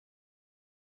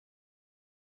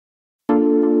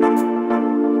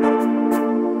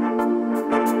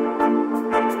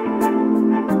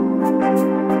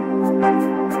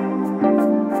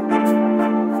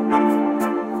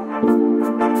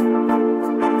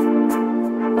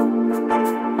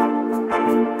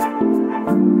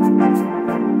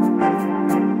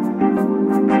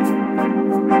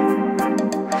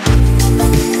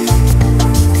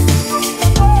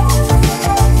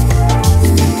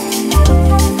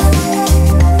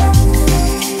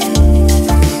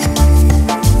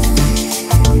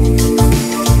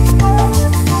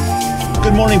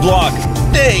morning vlog.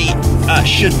 Today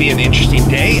should be an interesting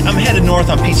day. I'm headed north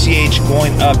on PCH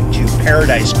going up to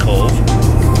Paradise Cove.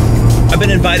 I've been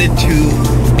invited to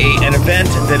an event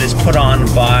that is put on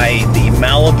by the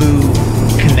Malibu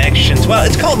Connections. Well,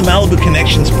 it's called the Malibu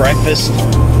Connections Breakfast.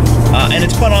 And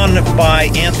it's put on by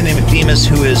Anthony McDemus,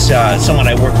 who is someone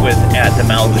I work with at the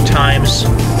Malibu Times.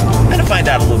 I'm going to find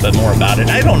out a little bit more about it.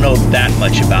 I don't know that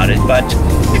much about it, but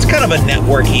it's kind of a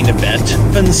networking event. It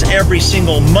happens every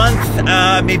single month,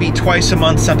 maybe twice a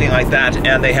month, something like that.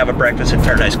 And they have a breakfast at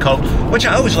Paradise Cove, which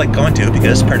I always like going to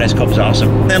because Paradise Cove is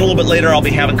awesome. Then a little bit later, I'll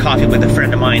be having coffee with a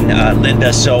friend of mine,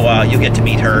 Linda, so you'll get to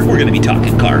meet her. We're going to be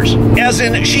talking cars. As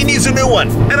in, she needs a new one,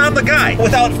 and I'm the guy.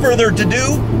 Without further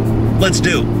ado, let's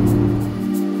do.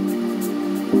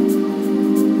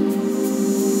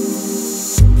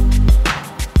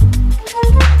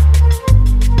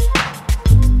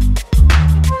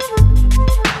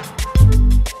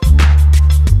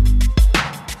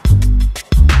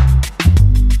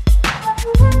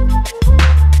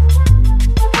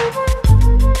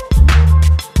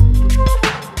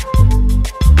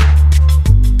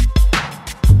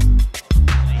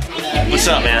 What's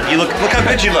up, man? You look how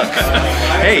good you look.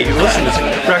 Hey, listen, it's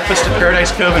breakfast at Paradise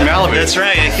Cove in Malibu. That's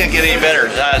right, it can't get any better.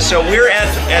 So we're at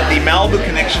the Malibu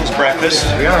Connections breakfast.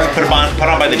 We are. Put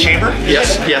on by the Chamber?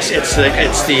 Yes, it's the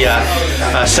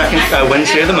second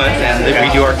Wednesday of the month, and we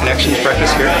do our Connections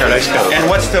breakfast here at Paradise Cove. And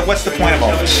what's the point of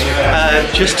all this?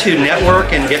 Just to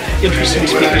network and get interesting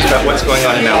speakers about what's going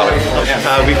on in Malibu.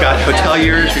 We've got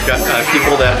hoteliers, we've got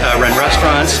people that run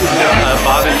restaurants.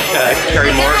 Bob and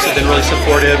Carrie Morris have been really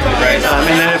supportive. Right.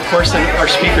 And then, of course, our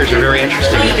speakers are very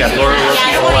interesting. We've got Laura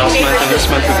Rosenthal last month, and this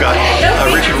month we've got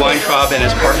Richard Weintraub and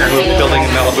his partner who are building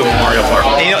the Malibu Memorial Park.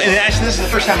 And, you know, and actually, this is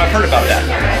the first time I've heard about that.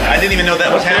 I didn't even know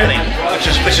that was happening,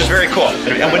 which is very cool.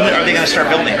 And when are they going to start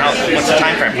building? What's the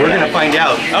time frame? We're going to find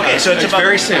out. Okay, so it's about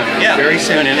very soon. Yeah, very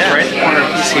soon, and it's right at the corner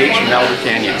of PCH and Malibu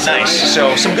Canyon. Nice.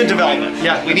 So some good development.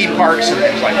 Yeah, we need parks and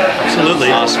things like that. Absolutely.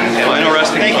 Awesome. Okay. Final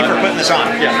resting. Thank you for putting this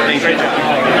on. Yeah, thank you.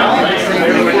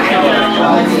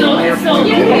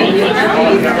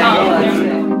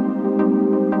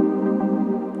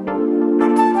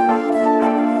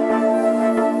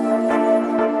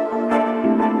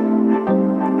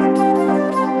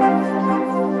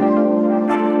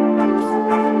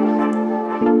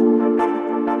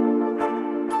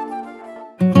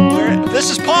 This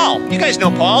is Paul. You guys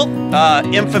know Paul,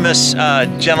 infamous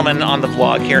gentleman on the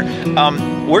vlog here.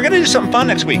 We're gonna do something fun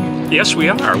next week. Yes, we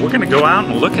are. We're gonna go out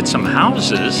and look at some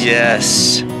houses.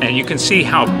 Yes. And you can see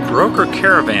how Broker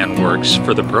Caravan works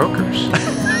for the brokers.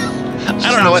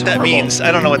 I don't know what that means.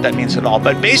 I don't know what that means at all.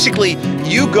 But basically,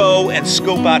 you go and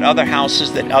scope out other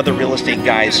houses that other real estate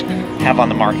guys have on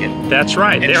the market. That's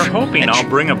right. They're hoping I'll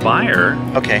bring a buyer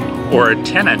or a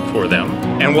tenant for them.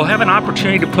 And we'll have an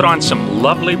opportunity to put on some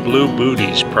lovely blue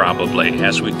booties probably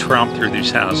as we tromp through these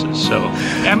houses. So,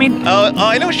 I mean...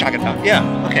 I know what you're talking about.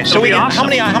 Yeah. Okay. So how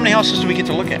many houses do we get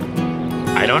to look at?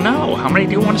 I don't know. How many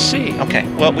do you want to see? Okay.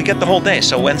 Well, we get the whole day.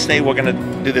 So Wednesday, we're going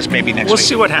to do this maybe next week. We'll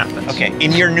see what happens. Okay.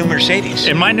 In your new Mercedes.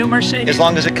 In my new Mercedes. As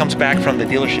long as it comes back from the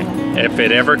dealership. If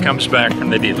it ever comes back from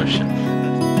the dealership.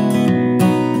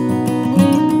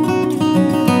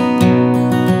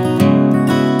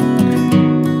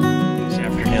 This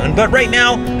afternoon. But right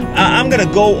now, I'm going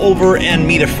to go over and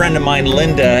meet a friend of mine,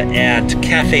 Linda, at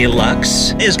Cafe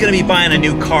Lux. Is going to be buying a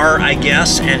new car, I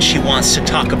guess, and she wants to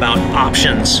talk about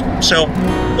options. So,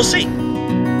 we'll see.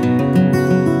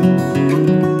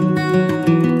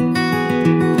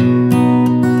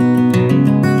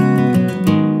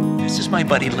 This is my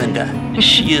buddy, Linda.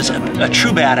 She is a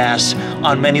true badass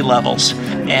on many levels,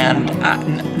 and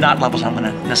not levels I'm going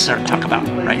to necessarily talk about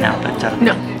right now, but...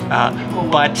 No.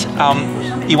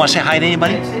 You want to say hi to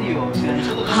anybody?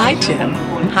 Hi, Jim.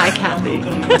 Hi, Kathy.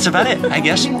 That's about it, I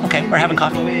guess. Okay, we're having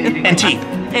coffee. And tea.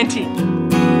 And tea.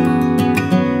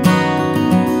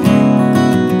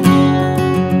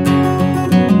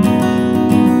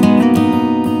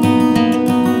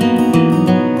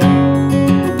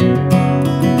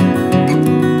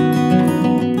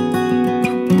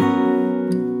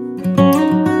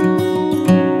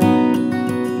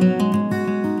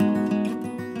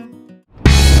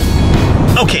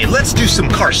 Okay, let's do some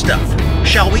car stuff,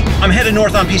 shall we? I'm headed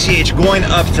north on PCH, going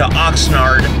up to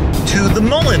Oxnard to the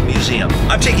Mullin Museum.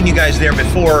 I've taken you guys there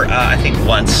before, I think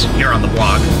once, here on the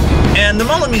blog. And the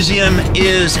Mullin Museum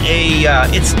is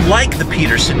it's like the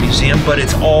Peterson Museum, but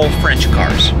it's all French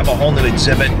cars. I have a whole new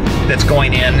exhibit that's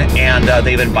going in, and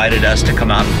they've invited us to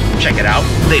come out and check it out.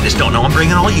 They just don't know I'm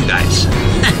bringing all you guys.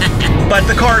 But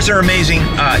the cars are amazing.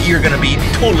 You're gonna be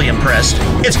totally impressed.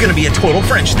 It's gonna be a total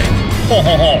French thing. Ho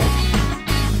ho ho.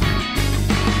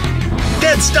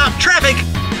 said stop traffic.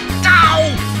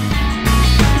 Ow!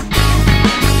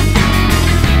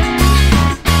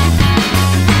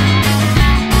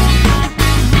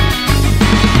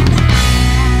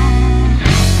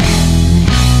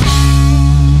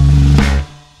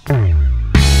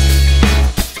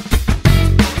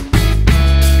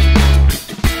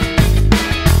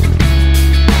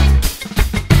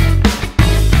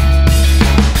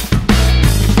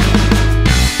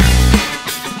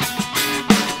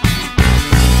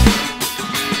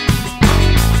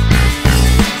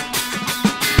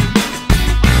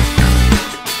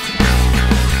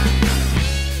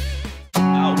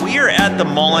 At the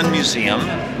Mullin Museum,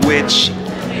 which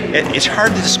it's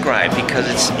hard to describe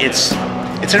because it's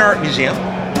an art museum,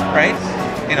 right?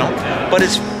 You know, but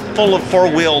it's full of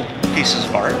four-wheeled pieces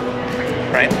of art,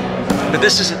 right? But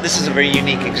this is a very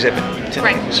unique exhibit to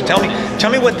me. So tell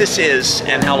me what this is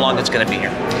and how long it's going to be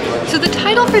here. So the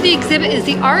title for the exhibit is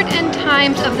The Art and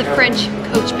Times of the French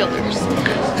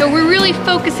Coachbuilders. So we're really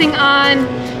focusing on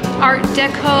Art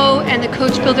Deco and the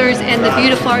Coachbuilders and the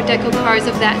beautiful Art Deco cars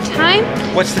of that time.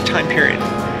 What's the time period?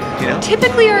 You know?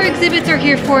 Typically our exhibits are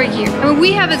here for a year. I mean,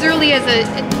 we have as early as a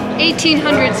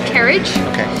 1800s carriage,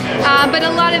 but a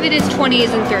lot of it is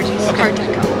 20s and 30s Art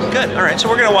Deco. Good, all right, so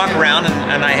we're gonna walk around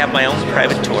and I have my own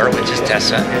private tour, which is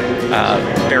Tessa,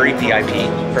 very VIP,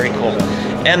 very cool.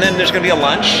 And then there's gonna be a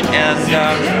lunch and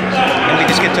we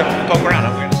just get to poke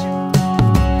around.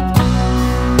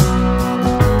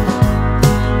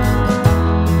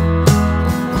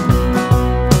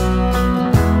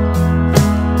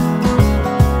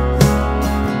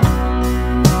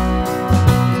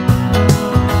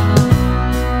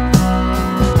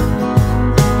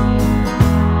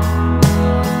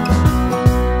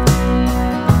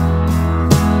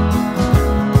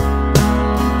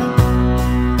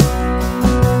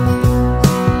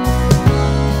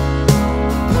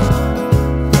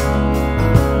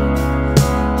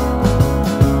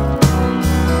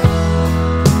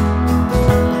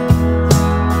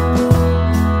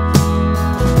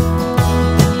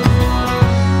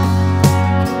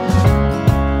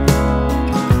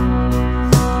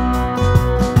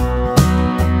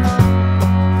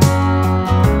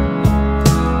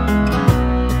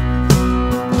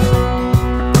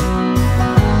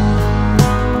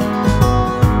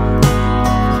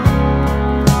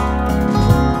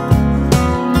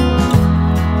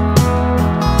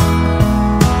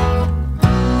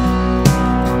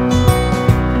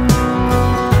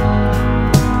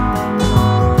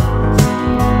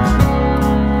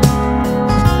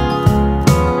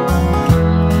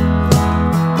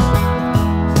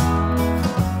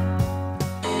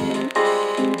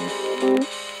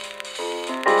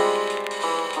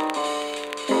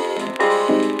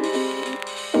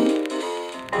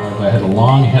 I had a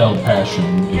long-held passion,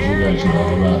 as you guys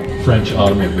know, about French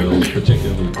automobiles,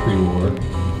 particularly pre-war.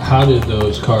 How did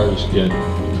those cars get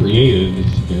created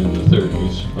in the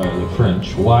 30s by the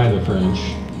French? Why the French?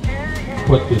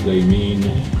 What did they mean?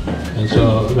 And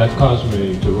so that caused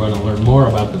me to want to learn more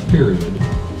about the period.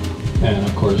 And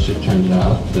of course, it turned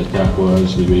out that that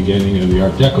was the beginning of the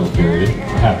Art Deco period. It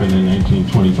happened in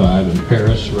 1925 in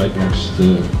Paris, right next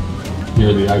to,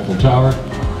 near the Eiffel Tower,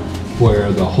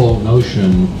 where the whole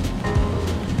notion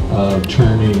of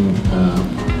turning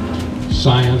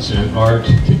science and art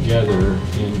together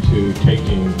into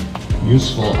taking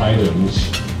useful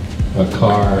items, a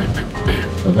car,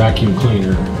 a vacuum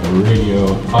cleaner, a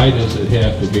radio, why does it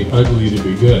have to be ugly to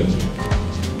be good?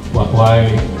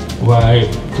 Why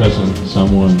doesn't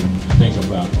someone think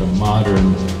about the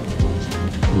modern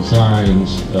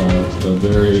designs of a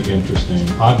very interesting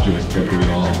object that we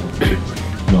all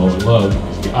know and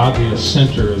love? The obvious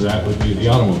center of that would be the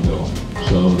automobile.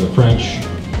 So the French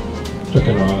took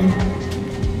it on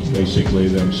basically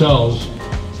themselves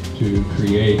to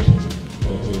create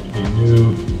a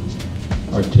new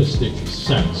artistic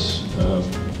sense of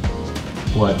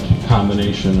what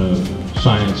combination of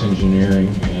science, engineering,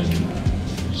 and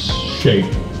shape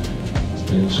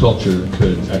and sculpture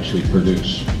could actually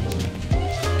produce.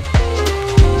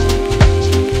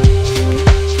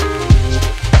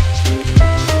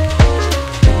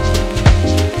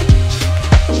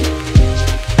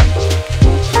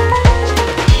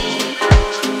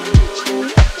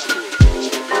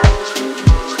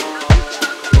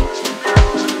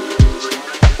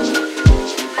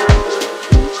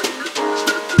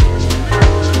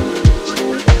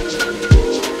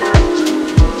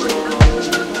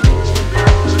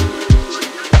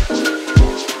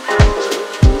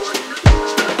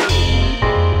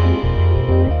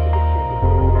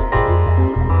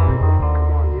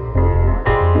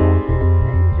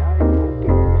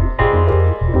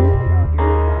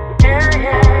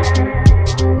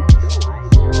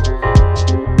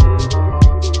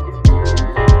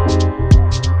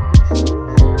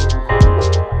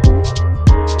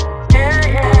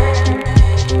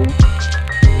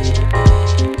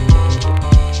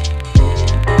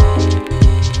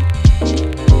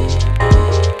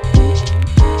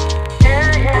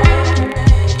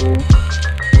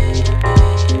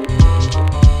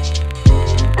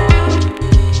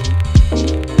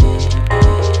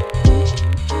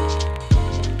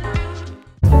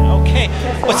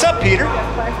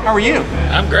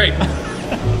 great.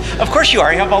 Of course you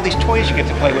are. You have all these toys you get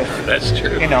to play with. That's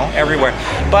true. You know, everywhere.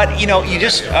 But, you know, you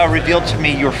just revealed to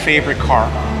me your favorite car,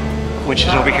 which is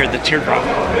over here, the Teardrop.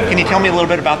 Can you tell me a little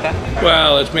bit about that?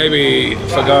 Well, it's maybe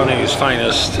Fagoni's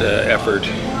finest effort.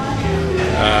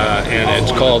 And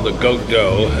it's called the Goutte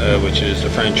d'eau, which is the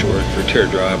French word for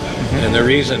teardrop. And the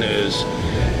reason is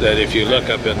that if you look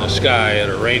up in the sky at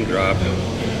a raindrop,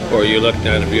 or you look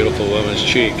down a beautiful woman's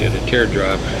cheek at a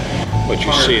teardrop, what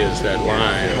you see is that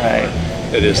line. Right.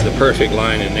 It is the perfect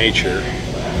line in nature,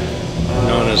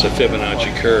 known as a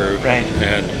Fibonacci curve. Right.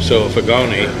 And so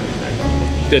Fagoni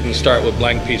didn't start with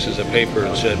blank pieces of paper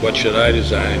and said, what should I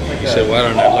design? He said, why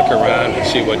don't I look around and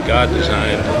see what God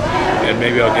designed, and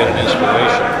maybe I'll get an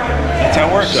inspiration. That's how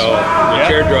it works. So the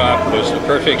teardrop was the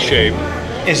perfect shape.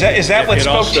 Is that what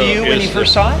spoke to you when you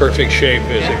first saw it? Perfect shape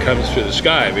as it comes through the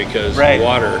sky, because the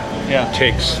water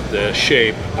takes the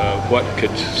shape of what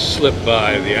could slip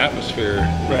by the atmosphere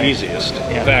the easiest.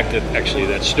 In fact,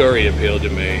 that story appealed to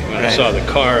me. When I saw the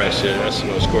car, I said, that's the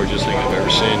most gorgeous thing I've ever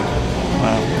seen.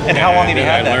 Wow. And how long have you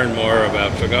had that? I learned more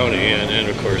about Fagoni, and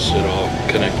of course it all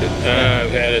connected.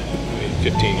 I've had it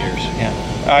 15 years. Yeah.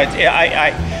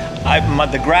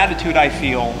 The gratitude I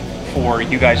feel for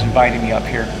you guys inviting me up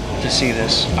here to see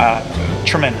this,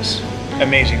 tremendous,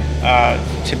 amazing.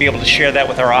 To be able to share that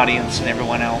with our audience and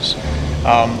everyone else.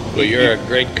 Well, you're a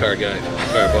great car guy,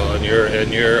 Fireball, and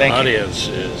your audience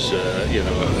is, you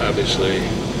know, obviously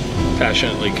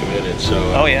passionately committed.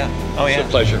 So it's a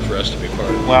pleasure for us to be part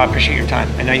of it. Well, I appreciate your time.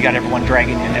 I know you got everyone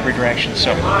dragging you in every direction,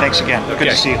 so thanks again. Okay. Good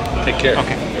to see you. Take care.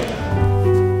 Okay.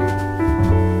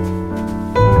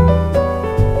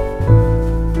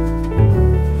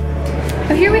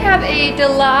 So here we have a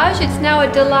Delage. It's now a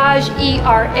Delage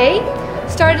ERA.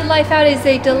 Started life out as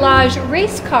a Delage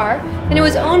race car, and it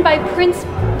was owned by Prince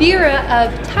Bira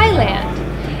of Thailand.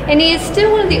 And he is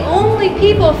still one of the only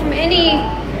people from any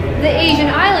of the Asian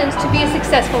islands to be a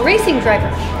successful racing driver.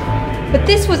 But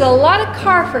this was a lot of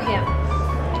car for him,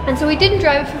 and so he didn't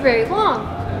drive it for very long.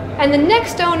 And the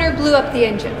next owner blew up the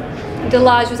engine.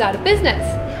 Delage was out of business.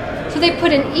 So they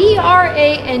put an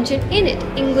ERA engine in it,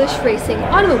 English Racing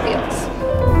Automobiles.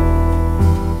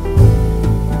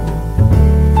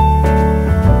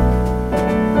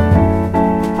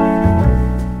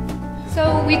 So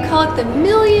we call it the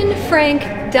Million Franc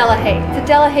Delahaye, the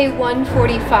Delahaye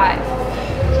 145.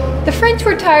 The French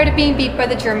were tired of being beat by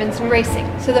the Germans in racing,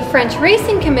 so the French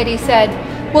Racing Committee said,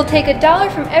 we'll take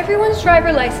 $1 from everyone's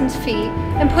driver license fee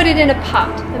and put it in a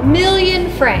pot, 1,000,000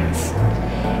 francs.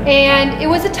 And it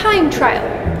was a time trial.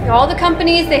 All the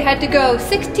companies, they had to go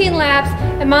 16 laps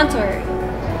at Monterey.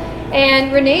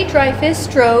 And René Dreyfus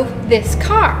drove this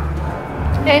car,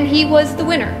 and he was the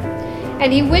winner.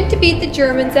 And he went to beat the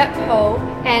Germans at Po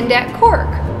and at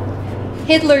Cork.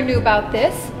 Hitler knew about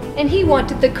this, and he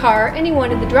wanted the car and he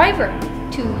wanted the driver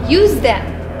to use them.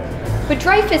 But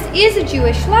Dreyfus is a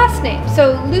Jewish last name,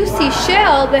 so Lucy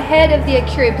Schell, the head of the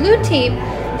Acura Blue team,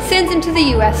 sends him to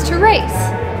the US to race.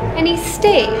 And he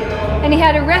stayed, and he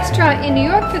had a restaurant in New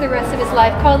York for the rest of his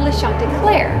life called Le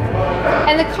Chantecler.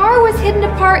 And the car was hidden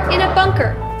apart in a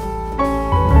bunker.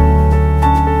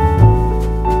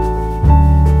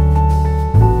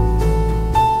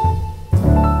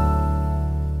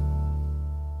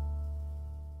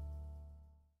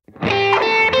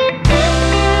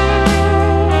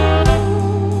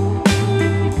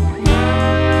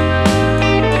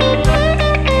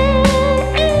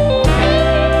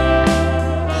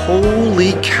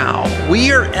 Holy cow.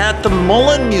 We are at the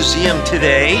Mullin Museum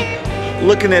today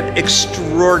looking at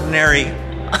extraordinary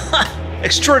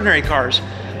cars.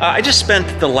 I just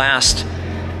spent the last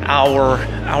hour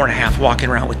and a half walking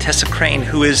around with Tessa Crane,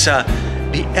 who is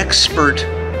the expert,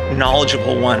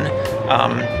 knowledgeable one.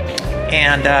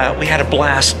 And we had a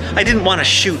blast. I didn't want to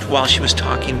shoot while she was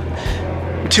talking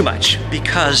too much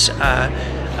because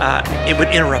it would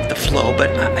interrupt the flow, but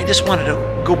I just wanted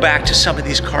to go back to some of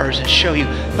these cars and show you.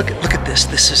 Look at this.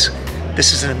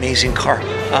 This is an amazing car.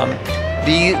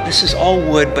 This is all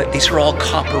wood, but these are all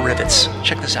copper rivets.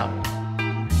 Check this out.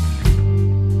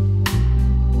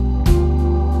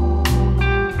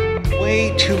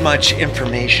 Way too much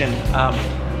information.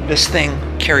 This thing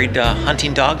carried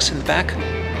hunting dogs in the back.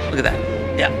 Look at that.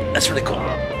 Yeah, that's really cool.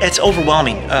 It's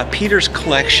overwhelming. Peter's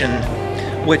collection,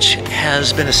 which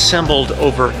has been assembled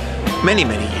over many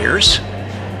years.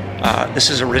 This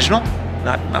is original,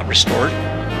 not restored.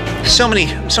 So many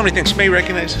things. You may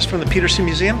recognize this from the Peterson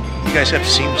Museum. You guys have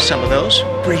seen some of those.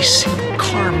 Every single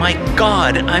car, my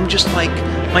God, I'm just like,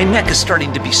 my neck is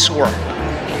starting to be sore.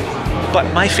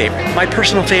 But my favorite, my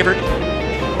personal favorite,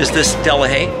 is this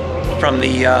Delahaye from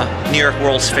the New York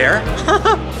World's Fair.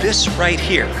 This right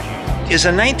here. Do is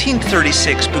a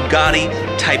 1936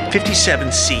 Bugatti Type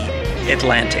 57C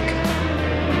Atlantic.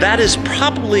 That is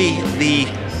probably the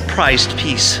prized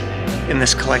piece in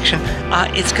this collection.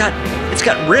 It's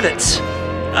got rivets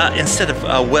instead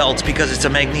of welds because it's a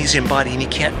magnesium body and you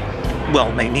can't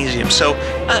weld magnesium. So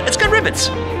it's got rivets.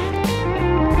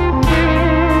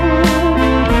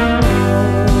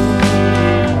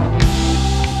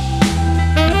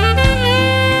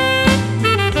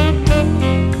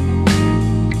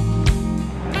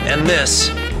 And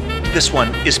this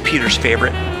one is Peter's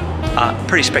favorite.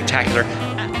 Pretty spectacular.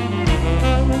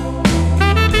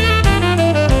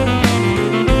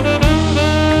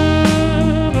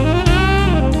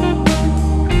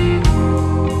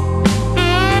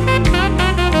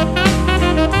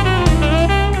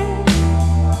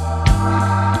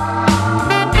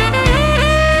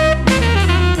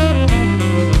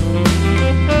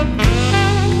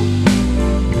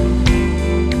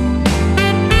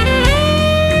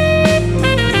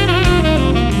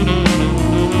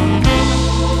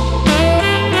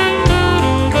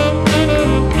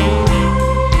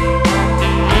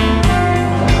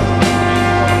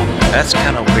 That's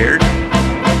kind of weird.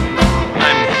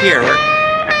 I'm here,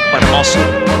 but I'm also...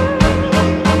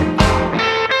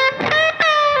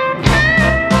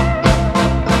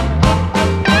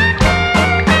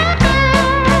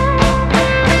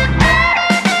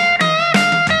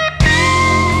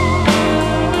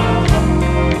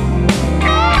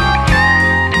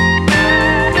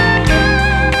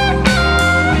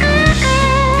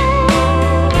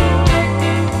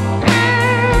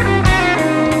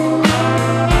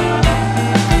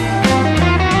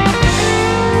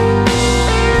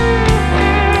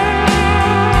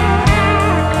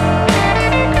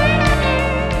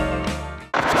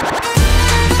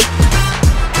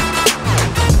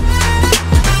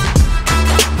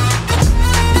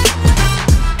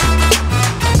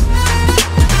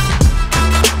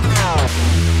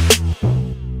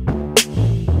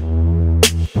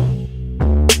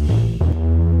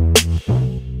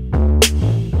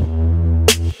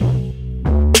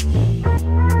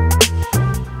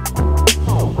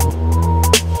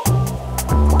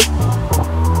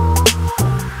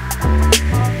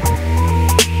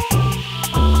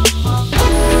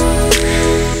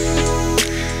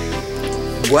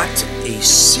 What a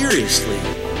seriously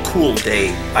cool day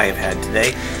I have had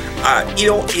today. You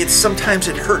know, sometimes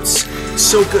it hurts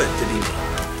so good to be me.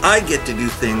 I get to do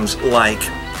things like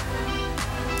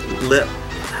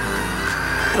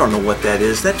I don't know what that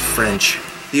is. That's French.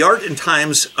 The Art and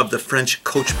Times of the French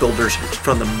Coachbuilders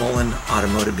from the Mullin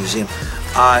Automotive Museum.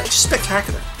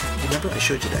 Spectacular. Remember I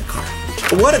showed you that car.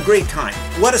 What a great time.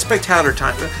 What a spectacular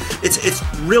time. It's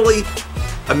really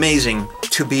amazing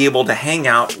to be able to hang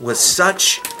out with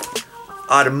such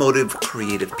automotive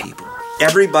creative people.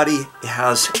 Everybody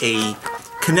has a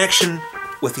connection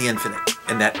with the infinite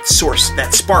and that source,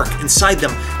 that spark inside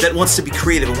them that wants to be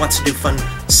creative and wants to do fun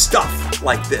stuff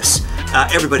like this.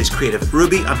 Everybody's creative.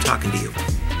 Ruby, I'm talking to you.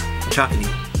 I'm talking to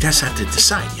you. You just have to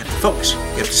decide. You have to focus. You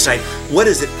have to decide what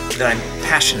is it that I'm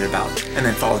passionate about and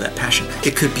then follow that passion.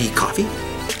 It could be coffee.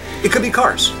 It could be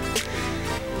cars.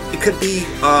 It could be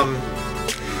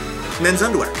men's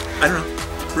underwear. I don't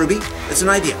know. Ruby, it's an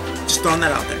idea. Just throwing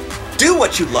that out there. Do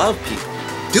what you love, people.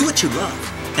 Do what you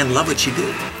love and love what you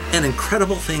do. And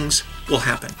incredible things will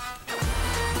happen.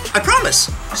 I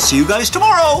promise. See you guys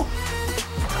tomorrow.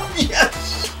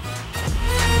 Yes.